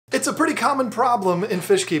It's a pretty common problem in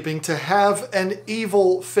fish keeping to have an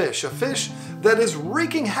evil fish, a fish that is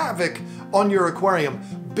wreaking havoc on your aquarium,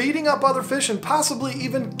 beating up other fish and possibly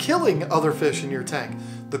even killing other fish in your tank.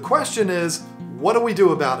 The question is, what do we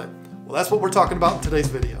do about it? Well, that's what we're talking about in today's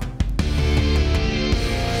video.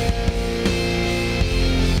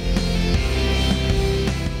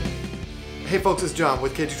 Hey folks, it's John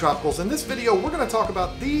with KG Tropicals. In this video, we're going to talk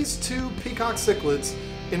about these two peacock cichlids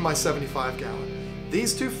in my 75 gallon.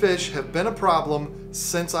 These two fish have been a problem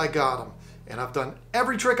since I got them, and I've done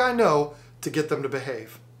every trick I know to get them to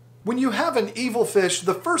behave. When you have an evil fish,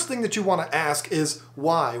 the first thing that you want to ask is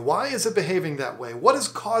why? Why is it behaving that way? What is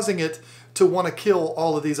causing it to want to kill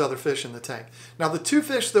all of these other fish in the tank? Now, the two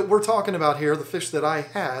fish that we're talking about here, the fish that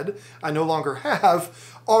I no longer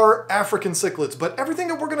have, are African cichlids, but everything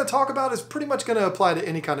that we're going to talk about is pretty much going to apply to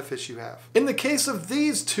any kind of fish you have. In the case of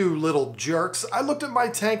these two little jerks, I looked at my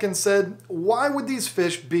tank and said, why would these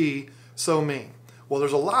fish be so mean? Well,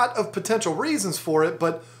 there's a lot of potential reasons for it,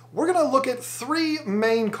 but we're going to look at three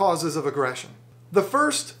main causes of aggression. The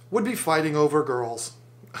first would be fighting over girls.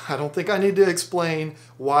 I don't think I need to explain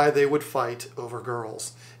why they would fight over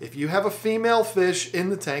girls. If you have a female fish in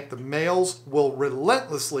the tank, the males will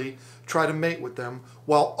relentlessly try to mate with them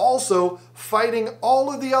while also fighting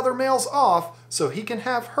all of the other males off so he can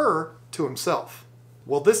have her to himself.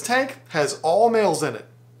 Well, this tank has all males in it,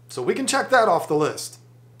 so we can check that off the list.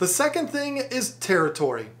 The second thing is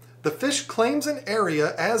territory. The fish claims an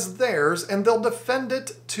area as theirs and they'll defend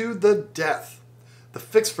it to the death. The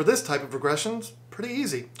fix for this type of aggression is pretty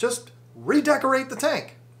easy. Just redecorate the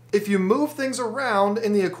tank. If you move things around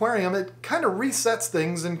in the aquarium, it kind of resets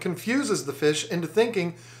things and confuses the fish into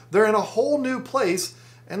thinking they're in a whole new place,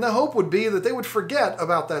 and the hope would be that they would forget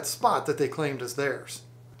about that spot that they claimed as theirs.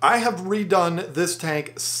 I have redone this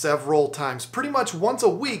tank several times. Pretty much once a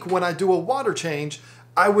week when I do a water change,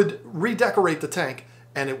 I would redecorate the tank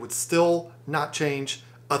and it would still not change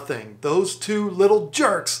a thing. Those two little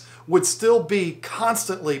jerks would still be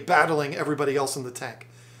constantly battling everybody else in the tank.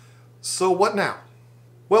 So what now?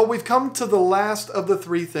 Well, we've come to the last of the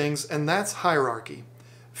three things, and that's hierarchy.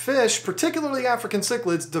 Fish, particularly African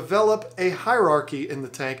cichlids, develop a hierarchy in the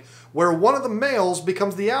tank where one of the males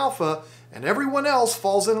becomes the alpha and everyone else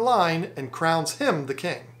falls in line and crowns him the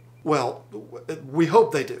king. Well, we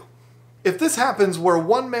hope they do. If this happens where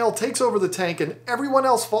one male takes over the tank and everyone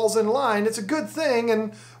else falls in line, it's a good thing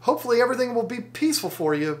and hopefully everything will be peaceful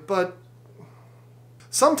for you, but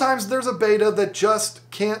sometimes there's a beta that just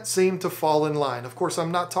can't seem to fall in line. Of course,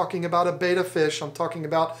 I'm not talking about a beta fish, I'm talking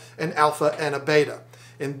about an alpha and a beta.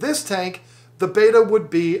 In this tank, the beta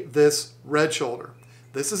would be this red shoulder.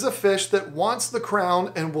 This is a fish that wants the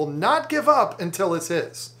crown and will not give up until it's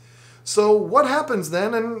his. So what happens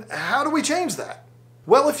then, and how do we change that?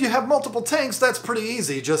 Well, if you have multiple tanks, that's pretty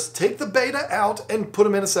easy. Just take the beta out and put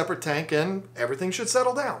them in a separate tank and everything should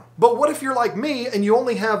settle down. But what if you're like me and you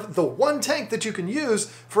only have the one tank that you can use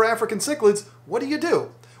for African cichlids? What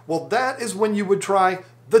do? Well, that is when you would try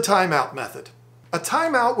the timeout method. A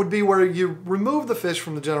timeout would be where you remove the fish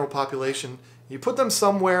from the general population, you put them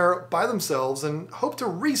somewhere by themselves and hope to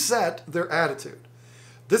reset their attitude.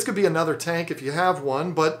 This could be another tank if you have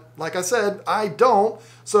one, but like I said, I don't,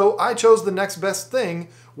 so I chose the next best thing,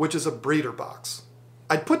 which is a breeder box.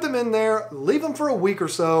 I'd put them in there, leave them for a week or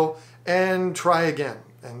so, and try again,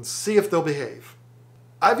 and see if they'll behave.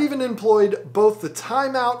 I've even employed both the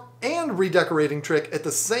timeout and redecorating trick at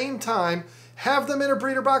the same time, have them in a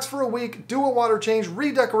breeder box for a week, do a water change,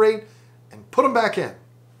 redecorate, and put them back in.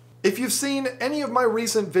 If you've seen any of my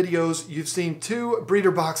recent videos, you've seen two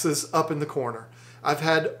breeder boxes up in the corner. I've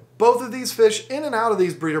had both of these fish in and out of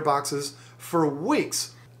these breeder boxes for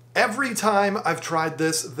weeks. Every time I've tried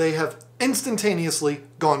this, they have instantaneously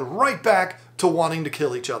gone right back to wanting to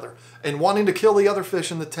kill each other and wanting to kill the other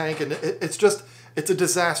fish in the tank, and it's a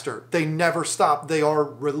disaster. They never stop. They are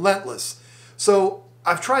relentless. So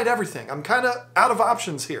I've tried everything. I'm kind of out of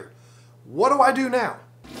options here. What do I do now?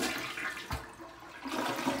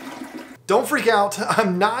 Don't freak out.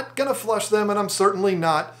 I'm not going to flush them, and I'm certainly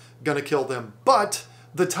not going to kill them. But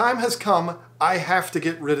the time has come. I have to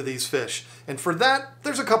get rid of these fish. And for that,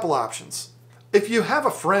 there's a couple options. If you have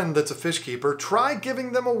a friend that's a fish keeper, try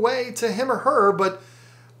giving them away to him or her, but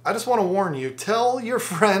I just want to warn you, tell your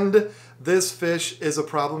friend this fish is a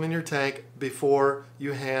problem in your tank before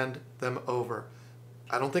you hand them over.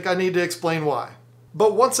 I don't think I need to explain why.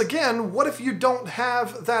 But once again, what if you don't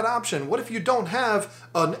have that option? What if you don't have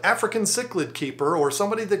an African cichlid keeper or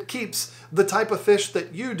somebody that keeps the type of fish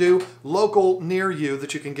that you do local near you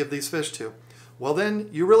that you can give these fish to? Well, then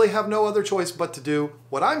you really have no other choice but to do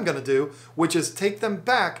what I'm going to do, which is take them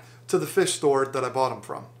back to the fish store that I bought them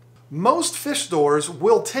from. most fish stores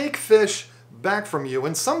will take fish back from you,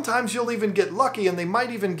 and sometimes you'll even get lucky and they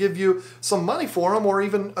might even give you some money for them or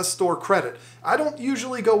even a store credit. I don't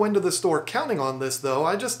usually go into the store counting on this though.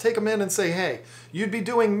 I just take them in and say, hey, you'd be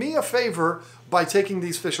doing me a favor by taking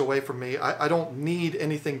these fish away from me. I don't need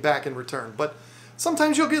anything back in return. But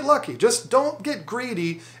sometimes you'll get lucky. Just don't get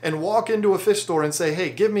greedy and walk into a fish store and say,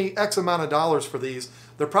 hey, give me X amount of dollars for these.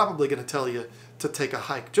 They're probably going to tell you to take a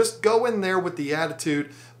hike. Just go in there with the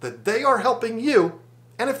attitude that they are helping you,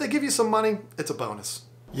 and if they give you some money, it's a bonus.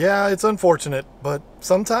 Yeah, it's unfortunate, but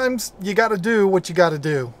sometimes you got to do what you got to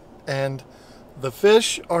do. And the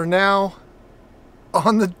fish are now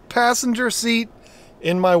on the passenger seat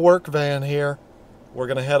in my work van here. We're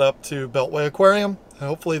going to head up to Beltway Aquarium, and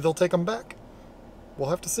hopefully they'll take them back. We'll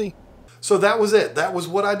have to see. So that was it. That was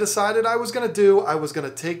what I decided I was going to do. I was going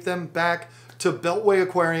to take them back to Beltway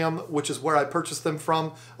Aquarium, which is where I purchased them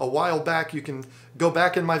from a while back. You can go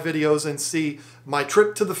back in my videos and see my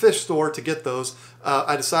trip to the fish store to get those.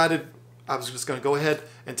 I decided I was just going to go ahead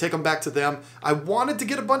and take them back to them. I wanted to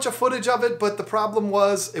get a bunch of footage of it, but the problem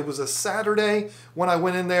was it was a Saturday when I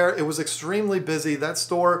went in there. It was extremely busy. That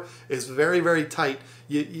store is very, very tight.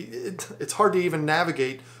 It's hard to even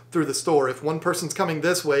navigate through the store. If one person's coming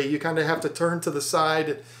this way, you kind of have to turn to the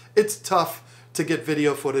side. It's tough to get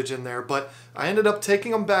video footage in there, but I ended up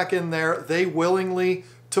taking them back in there. They willingly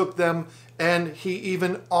took them, and he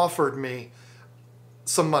even offered me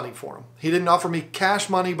some money for them. He didn't offer me cash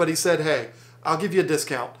money, but he said, hey, I'll give you a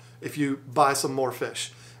discount if you buy some more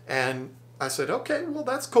fish. And I said, okay, well,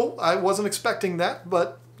 that's cool. I wasn't expecting that,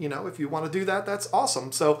 but you know, if you want to do that, that's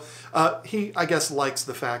awesome. So he, I guess, likes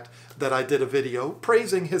the fact that I did a video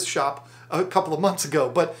praising his shop a couple of months ago.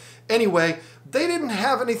 But anyway, they didn't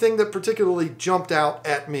have anything that particularly jumped out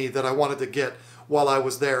at me that I wanted to get while I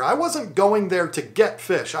was there. I wasn't going there to get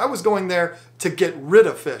fish. I was going there to get rid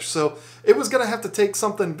of fish. So it was going to have to take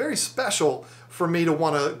something very special for me to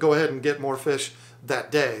want to go ahead and get more fish that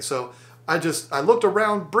day. So I looked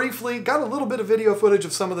around briefly, got a little bit of video footage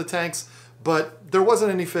of some of the tanks, but there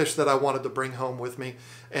wasn't any fish that I wanted to bring home with me.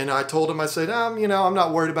 And I told him, I said, you know, I'm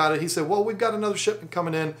not worried about it. He said, well, we've got another shipment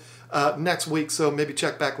coming in next week, so maybe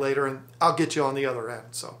check back later and I'll get you on the other end.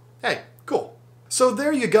 So, hey, cool. So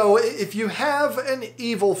there you go. If you have an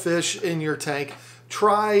evil fish in your tank,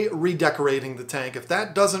 try redecorating the tank. If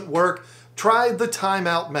that doesn't work, try the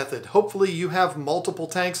timeout method. Hopefully you have multiple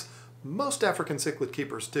tanks. Most African cichlid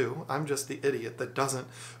keepers do. I'm just the idiot that doesn't.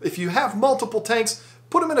 If you have multiple tanks,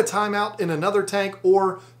 put them in a timeout in another tank,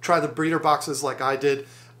 or try the breeder boxes like I did.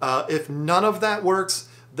 If none of that works,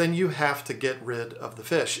 then you have to get rid of the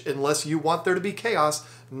fish, unless you want there to be chaos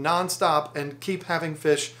nonstop and keep having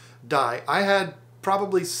fish die. I had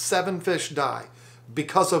probably 7 fish die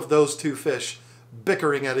because of those 2 fish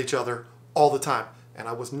bickering at each other all the time. And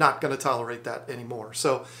I was not going to tolerate that anymore.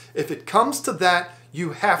 So if it comes to that,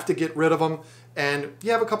 you have to get rid of them. And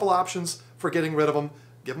you have a couple options for getting rid of them.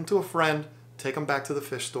 Give them to a friend, take them back to the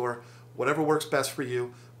fish store, whatever works best for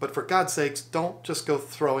you. But for God's sakes, don't just go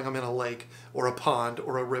throwing them in a lake or a pond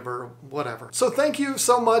or a river, whatever. So thank you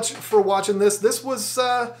so much for watching this. This was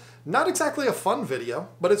not exactly a fun video,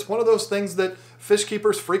 but it's one of those things that fish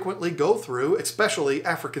keepers frequently go through, especially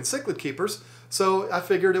African cichlid keepers. So I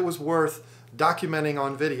figured it was worth documenting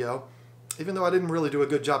on video. Even though I didn't really do a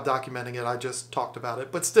good job documenting it, I just talked about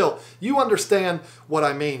it. But still, you understand what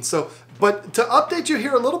I mean. So, but to update you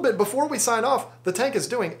here a little bit before we sign off, the tank is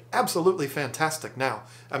doing absolutely fantastic now.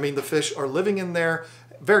 I mean, the fish are living in there,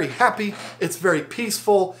 very happy. It's very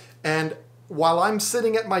peaceful. And while I'm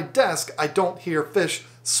sitting at my desk, I don't hear fish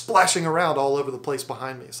splashing around all over the place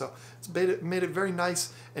behind me. So it's made it very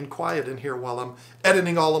nice and quiet in here while I'm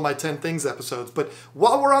editing all of my 10 Things episodes. But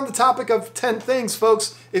while we're on the topic of 10 Things,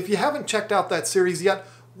 folks, if you haven't checked out that series yet,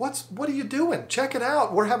 what are you doing? Check it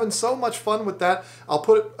out. We're having so much fun with that. I'll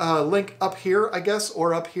put a link up here, I guess,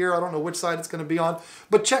 or up here. I don't know which side it's going to be on.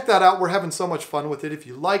 But check that out. We're having so much fun with it. If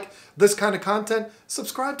you like this kind of content,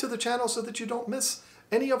 subscribe to the channel so that you don't miss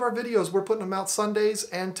any of our videos. We're putting them out Sundays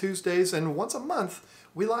and Tuesdays, and once a month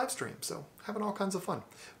we live stream. So having all kinds of fun.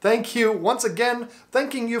 Thank you once again.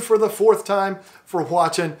 Thanking you for the 4th time for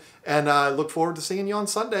watching, and I look forward to seeing you on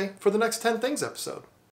Sunday for the next 10 Things episode.